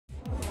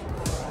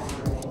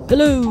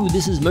Hello,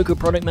 this is Mocha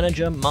Product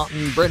Manager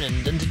Martin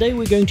Brennan, and today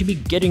we're going to be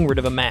getting rid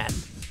of a man.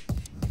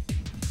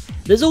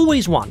 There's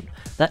always one,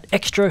 that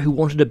extra who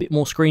wanted a bit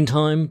more screen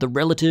time, the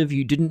relative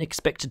you didn't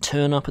expect to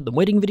turn up at the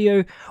wedding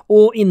video,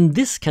 or in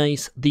this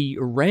case, the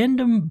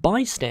random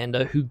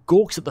bystander who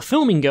gawks at the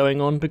filming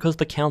going on because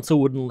the council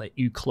wouldn't let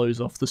you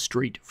close off the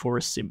street for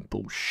a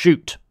simple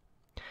shoot.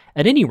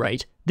 At any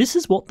rate, this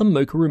is what the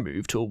Mocha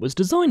Remove tool was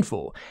designed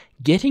for,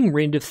 getting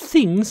rid of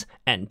things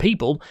and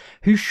people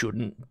who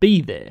shouldn't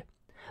be there.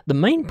 The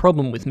main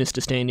problem with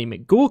Mr. Standy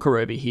McGawker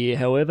over here,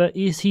 however,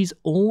 is he's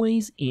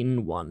always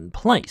in one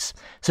place.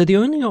 So the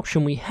only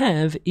option we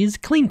have is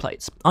clean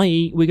plates,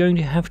 i.e. we're going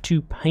to have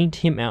to paint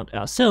him out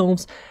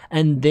ourselves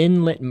and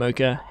then let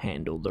Mocha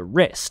handle the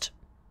rest.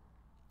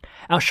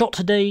 Our shot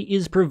today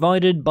is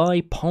provided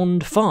by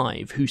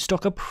Pond5, who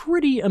stock a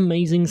pretty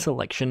amazing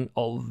selection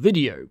of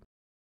video.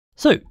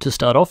 So to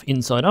start off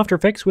inside After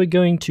Effects, we're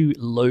going to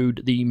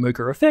load the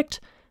Mocha effect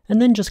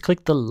and then just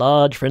click the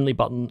large friendly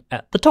button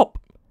at the top.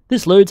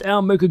 This loads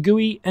our Mocha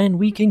GUI and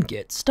we can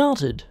get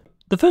started.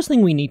 The first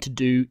thing we need to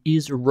do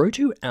is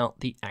roto out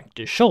the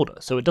actor's shoulder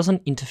so it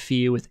doesn't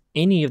interfere with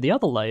any of the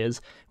other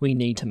layers we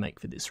need to make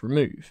for this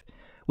remove.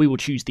 We will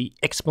choose the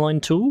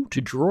X-Spline tool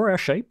to draw our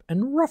shape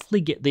and roughly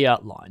get the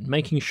outline,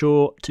 making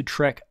sure to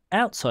track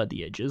outside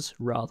the edges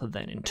rather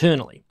than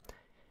internally.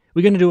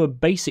 We're going to do a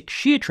basic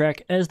shear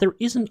track as there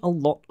isn't a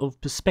lot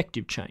of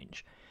perspective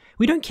change.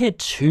 We don't care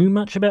too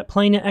much about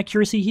planar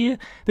accuracy here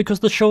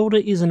because the shoulder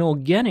is an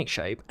organic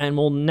shape and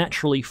will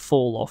naturally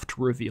fall off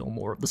to reveal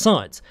more of the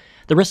sides.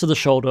 The rest of the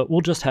shoulder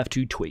we'll just have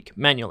to tweak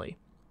manually.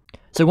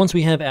 So once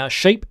we have our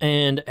shape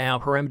and our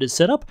parameters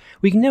set up,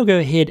 we can now go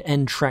ahead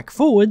and track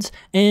forwards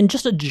and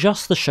just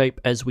adjust the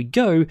shape as we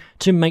go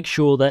to make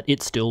sure that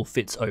it still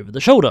fits over the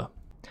shoulder.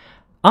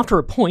 After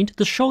a point,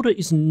 the shoulder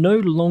is no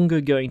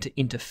longer going to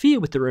interfere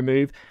with the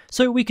remove,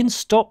 so we can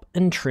stop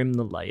and trim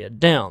the layer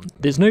down.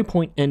 There's no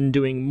point in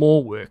doing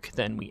more work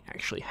than we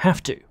actually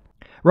have to.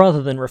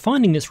 Rather than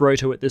refining this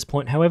roto at this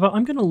point, however,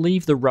 I'm going to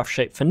leave the rough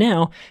shape for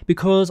now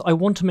because I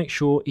want to make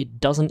sure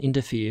it doesn't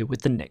interfere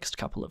with the next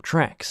couple of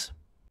tracks.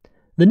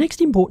 The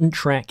next important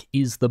track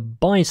is the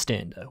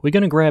bystander. We're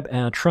going to grab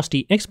our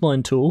trusty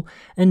X-Spline tool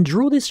and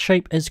draw this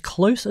shape as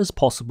close as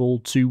possible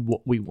to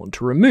what we want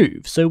to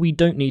remove, so we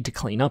don't need to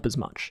clean up as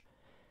much.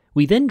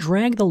 We then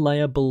drag the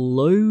layer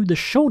below the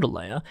shoulder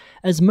layer,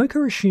 as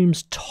Mocha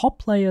assumes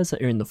top layers are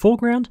in the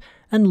foreground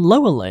and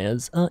lower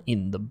layers are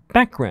in the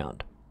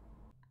background.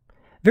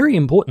 Very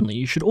importantly,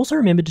 you should also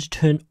remember to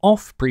turn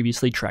off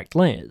previously tracked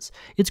layers.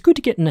 It's good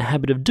to get in the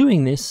habit of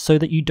doing this so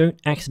that you don't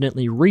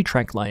accidentally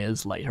retrack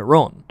layers later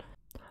on.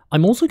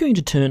 I'm also going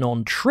to turn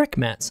on track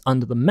mats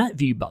under the matte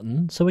view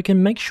button so I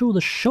can make sure the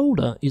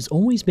shoulder is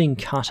always being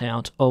cut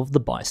out of the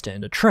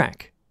bystander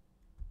track.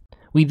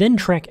 We then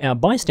track our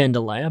bystander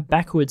layer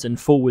backwards and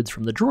forwards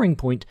from the drawing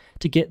point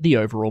to get the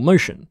overall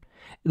motion.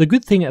 The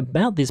good thing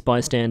about this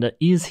bystander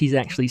is he's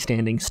actually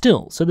standing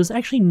still, so there's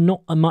actually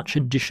not much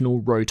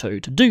additional roto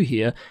to do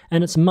here,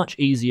 and it's much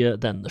easier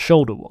than the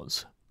shoulder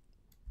was.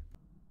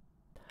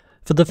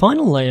 For the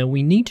final layer,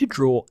 we need to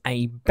draw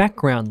a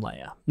background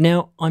layer.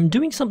 Now, I'm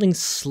doing something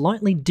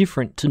slightly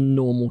different to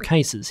normal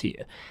cases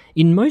here.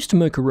 In most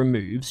Mocha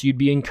removes, you'd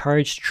be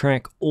encouraged to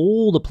track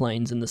all the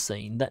planes in the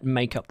scene that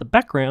make up the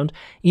background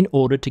in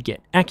order to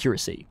get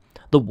accuracy: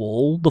 the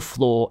wall, the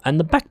floor, and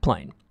the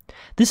backplane.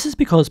 This is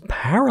because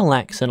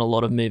parallax in a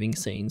lot of moving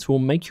scenes will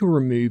make your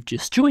remove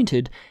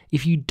disjointed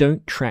if you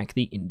don't track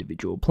the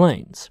individual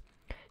planes.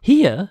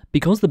 Here,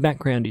 because the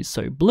background is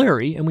so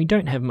blurry and we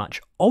don't have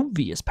much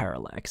obvious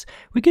parallax,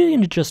 we're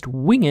going to just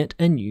wing it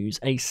and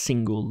use a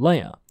single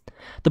layer.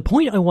 The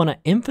point I want to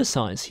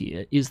emphasize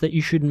here is that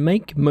you should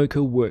make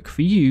Mocha work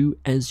for you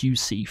as you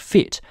see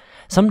fit.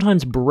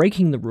 Sometimes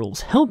breaking the rules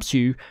helps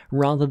you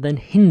rather than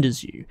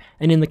hinders you,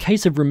 and in the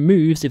case of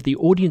removes, if the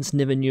audience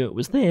never knew it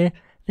was there,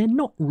 they're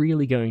not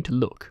really going to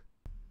look.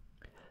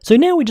 So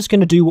now we're just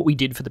going to do what we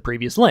did for the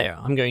previous layer.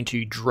 I'm going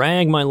to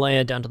drag my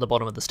layer down to the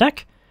bottom of the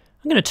stack.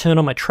 I'm going to turn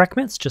on my track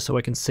mats just so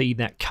I can see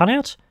that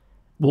cutout.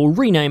 We'll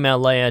rename our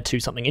layer to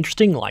something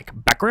interesting like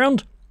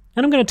background,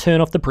 and I'm going to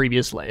turn off the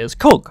previous layer's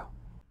cog.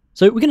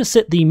 So we're going to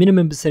set the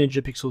minimum percentage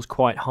of pixels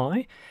quite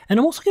high, and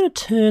I'm also going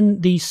to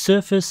turn the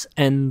surface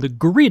and the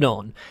grid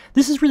on.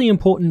 This is really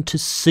important to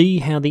see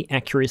how the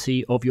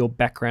accuracy of your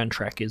background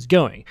track is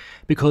going,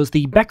 because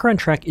the background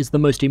track is the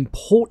most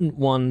important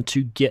one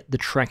to get the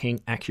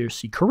tracking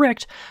accuracy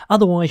correct,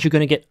 otherwise you're going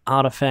to get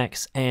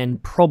artifacts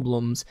and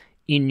problems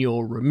in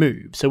your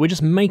remove. So we're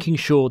just making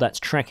sure that's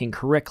tracking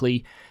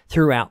correctly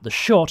throughout the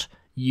shot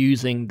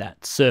using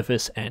that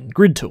surface and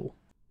grid tool.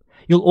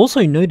 You'll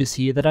also notice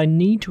here that I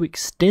need to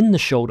extend the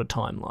shoulder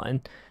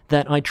timeline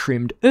that I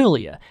trimmed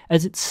earlier,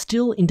 as it's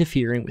still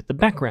interfering with the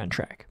background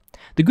track.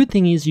 The good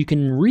thing is you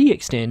can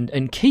re-extend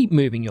and keep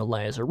moving your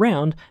layers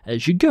around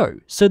as you go,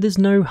 so there's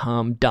no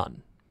harm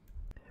done.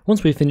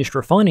 Once we've finished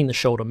refining the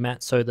shoulder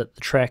mat so that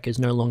the track is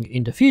no longer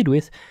interfered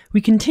with, we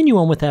continue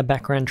on with our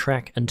background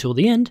track until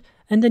the end,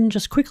 and then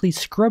just quickly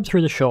scrub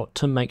through the shot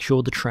to make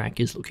sure the track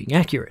is looking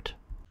accurate.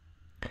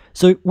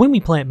 So when we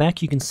play it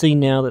back, you can see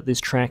now that this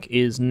track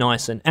is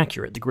nice and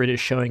accurate. The grid is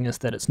showing us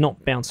that it's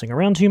not bouncing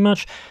around too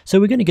much, so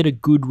we're going to get a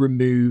good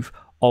remove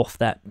off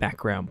that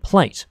background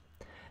plate.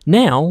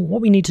 Now,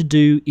 what we need to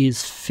do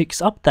is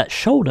fix up that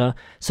shoulder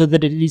so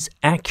that it is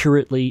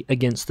accurately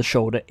against the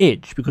shoulder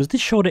edge, because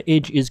this shoulder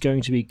edge is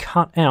going to be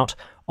cut out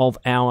of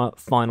our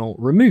final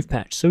remove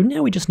patch. So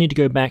now we just need to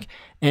go back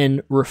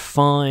and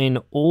refine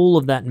all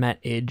of that matte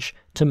edge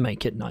to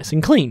make it nice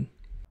and clean.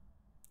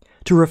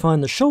 To refine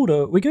the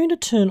shoulder, we're going to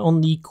turn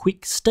on the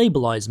Quick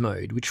Stabilize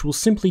mode, which will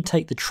simply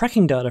take the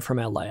tracking data from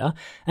our layer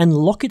and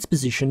lock its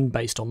position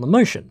based on the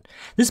motion.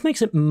 This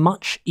makes it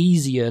much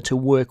easier to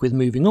work with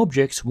moving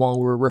objects while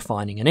we're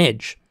refining an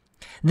edge.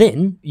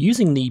 Then,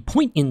 using the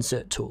Point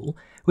Insert tool,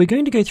 we're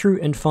going to go through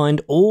and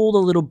find all the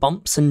little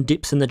bumps and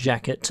dips in the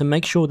jacket to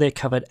make sure they're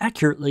covered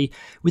accurately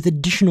with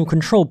additional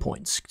control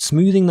points,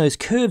 smoothing those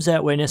curves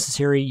out where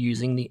necessary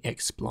using the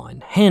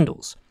X-spline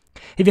handles.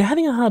 If you're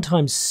having a hard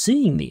time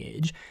seeing the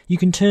edge, you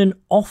can turn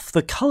off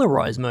the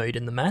colorize mode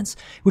in the mattes,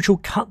 which will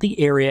cut the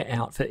area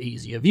out for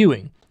easier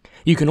viewing.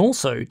 You can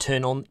also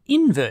turn on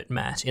invert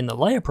matte in the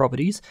layer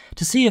properties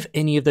to see if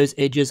any of those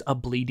edges are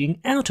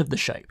bleeding out of the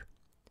shape.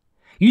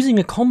 Using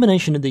a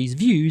combination of these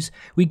views,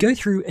 we go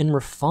through and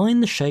refine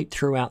the shape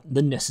throughout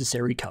the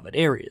necessary covered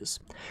areas.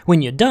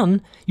 When you're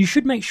done, you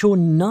should make sure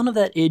none of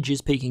that edge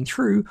is peeking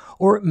through,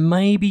 or it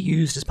may be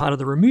used as part of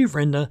the remove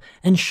render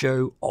and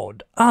show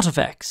odd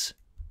artifacts.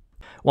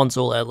 Once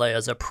all our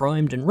layers are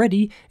primed and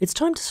ready, it's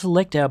time to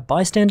select our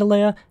bystander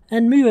layer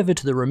and move over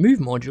to the remove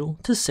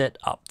module to set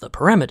up the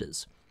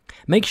parameters.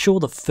 Make sure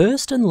the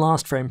first and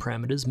last frame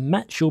parameters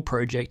match your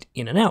project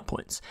in and out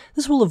points.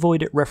 This will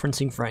avoid it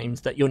referencing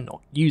frames that you're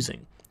not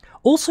using.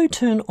 Also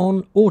turn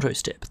on auto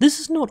step. This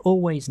is not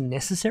always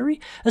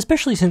necessary,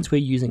 especially since we're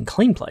using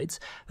clean plates,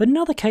 but in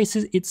other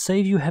cases it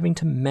saves you having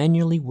to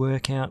manually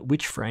work out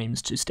which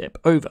frames to step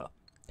over.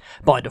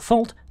 By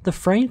default, the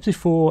frames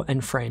before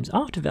and frames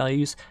after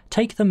values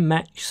take the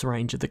max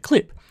range of the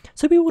clip,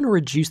 so we want to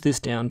reduce this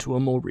down to a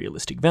more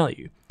realistic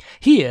value.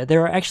 Here,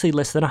 there are actually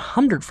less than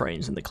 100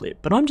 frames in the clip,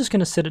 but I'm just going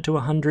to set it to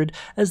 100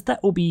 as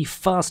that will be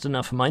fast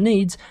enough for my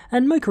needs,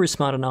 and Mocha is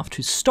smart enough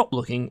to stop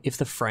looking if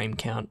the frame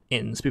count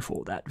ends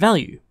before that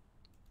value.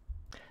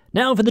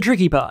 Now for the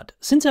tricky part.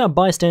 Since our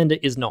bystander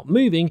is not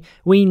moving,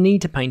 we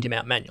need to paint him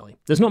out manually.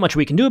 There's not much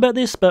we can do about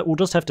this, but we'll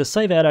just have to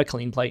save out our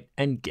clean plate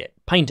and get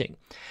painting.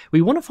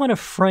 We want to find a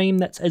frame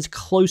that's as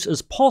close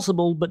as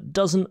possible but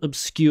doesn't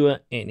obscure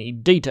any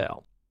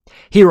detail.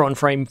 Here on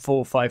frame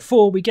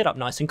 454 we get up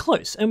nice and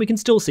close, and we can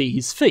still see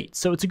his feet,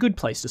 so it's a good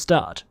place to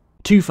start.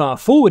 Too far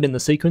forward in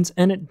the sequence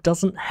and it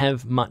doesn't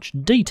have much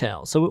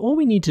detail, so all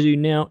we need to do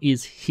now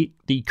is hit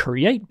the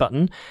Create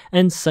button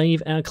and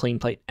save our clean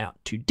plate out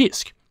to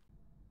disk.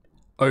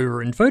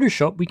 Over in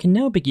Photoshop, we can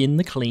now begin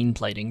the clean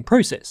plating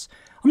process.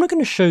 I'm not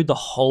going to show the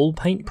whole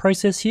paint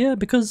process here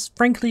because,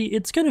 frankly,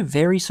 it's going to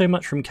vary so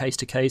much from case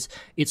to case,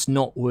 it's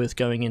not worth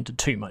going into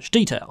too much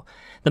detail.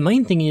 The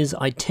main thing is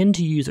I tend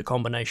to use a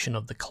combination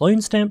of the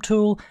clone stamp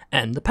tool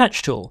and the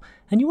patch tool,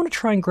 and you want to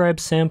try and grab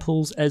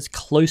samples as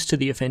close to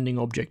the offending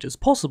object as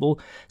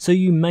possible so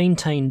you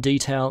maintain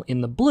detail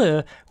in the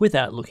blur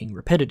without looking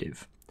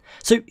repetitive.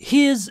 So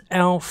here's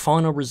our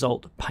final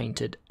result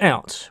painted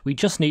out. We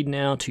just need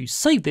now to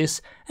save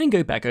this and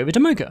go back over to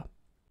Mocha.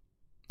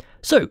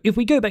 So if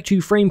we go back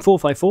to frame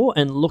 454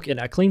 and look at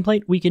our clean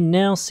plate, we can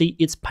now see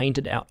it's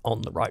painted out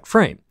on the right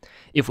frame.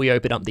 If we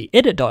open up the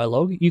edit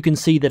dialog, you can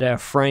see that our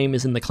frame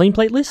is in the clean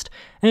plate list,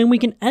 and we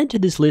can add to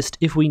this list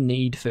if we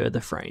need further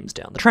frames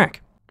down the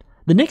track.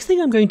 The next thing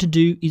I'm going to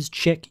do is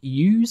check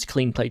Use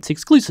Clean Plates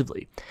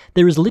exclusively.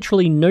 There is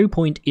literally no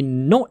point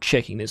in not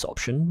checking this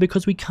option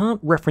because we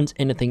can't reference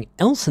anything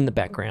else in the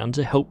background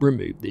to help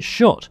remove this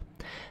shot.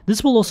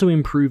 This will also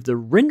improve the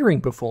rendering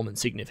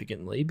performance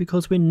significantly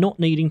because we're not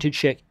needing to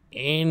check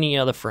any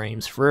other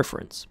frames for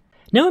reference.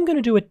 Now I'm going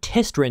to do a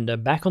test render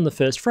back on the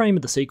first frame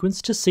of the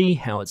sequence to see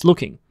how it's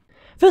looking.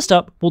 First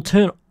up, we'll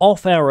turn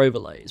off our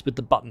overlays with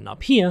the button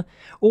up here,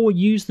 or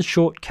use the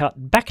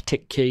shortcut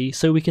backtick key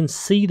so we can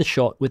see the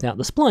shot without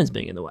the splines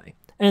being in the way,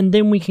 and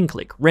then we can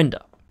click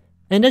render.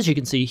 And as you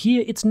can see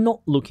here, it's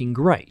not looking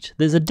great.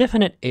 There's a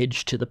definite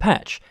edge to the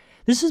patch.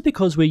 This is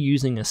because we're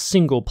using a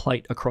single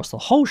plate across the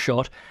whole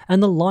shot,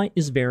 and the light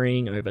is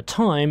varying over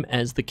time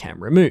as the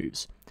camera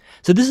moves.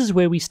 So this is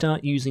where we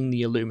start using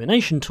the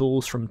illumination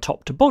tools from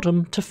top to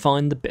bottom to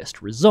find the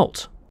best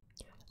result.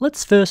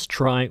 Let's first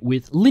try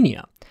with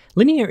linear.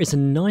 Linear is a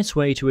nice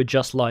way to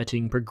adjust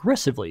lighting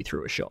progressively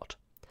through a shot.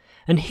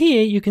 And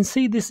here you can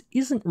see this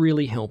isn't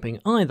really helping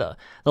either.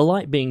 The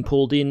light being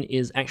pulled in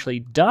is actually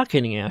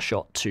darkening our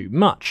shot too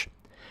much.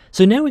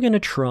 So now we're going to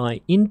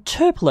try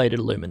interpolated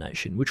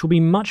illumination, which will be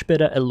much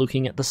better at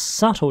looking at the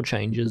subtle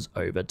changes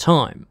over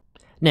time.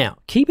 Now,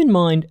 keep in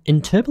mind,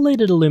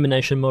 interpolated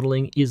illumination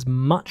modeling is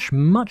much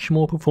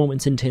more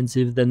performance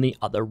intensive than the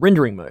other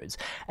rendering modes,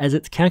 as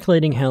it's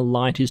calculating how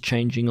light is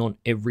changing on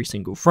every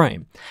single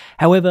frame.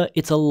 However,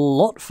 it's a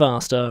lot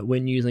faster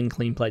when using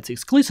clean plates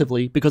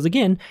exclusively, because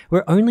again,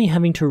 we're only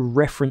having to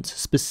reference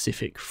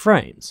specific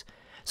frames.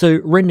 So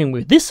rendering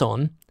with this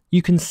on,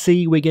 you can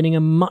see we're getting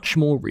a much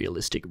more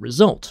realistic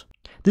result.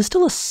 There's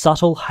still a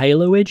subtle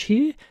halo edge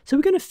here, so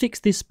we're going to fix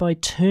this by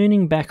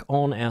turning back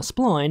on our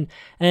spline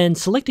and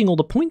selecting all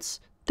the points,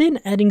 then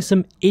adding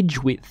some edge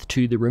width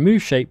to the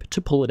remove shape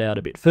to pull it out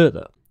a bit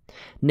further.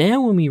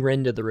 Now when we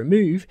render the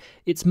remove,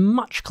 it's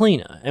much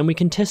cleaner and we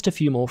can test a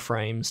few more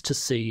frames to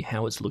see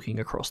how it's looking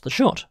across the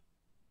shot.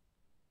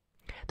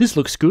 This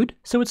looks good,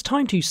 so it's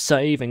time to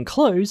save and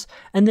close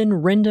and then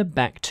render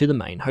back to the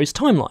main host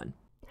timeline.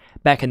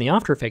 Back in the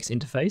After Effects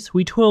interface,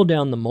 we twirl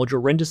down the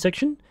module render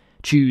section,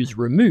 choose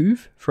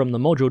Remove from the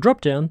module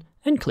dropdown,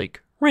 and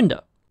click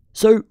Render.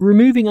 So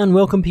removing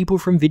unwelcome people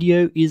from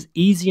video is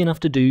easy enough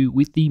to do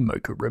with the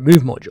Mocha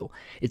Remove module.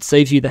 It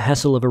saves you the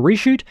hassle of a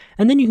reshoot,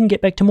 and then you can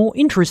get back to more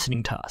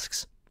interesting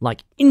tasks,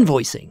 like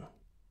invoicing.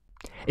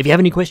 If you have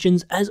any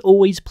questions, as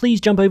always, please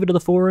jump over to the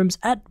forums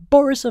at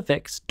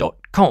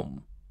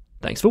borisfx.com.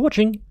 Thanks for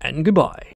watching, and goodbye.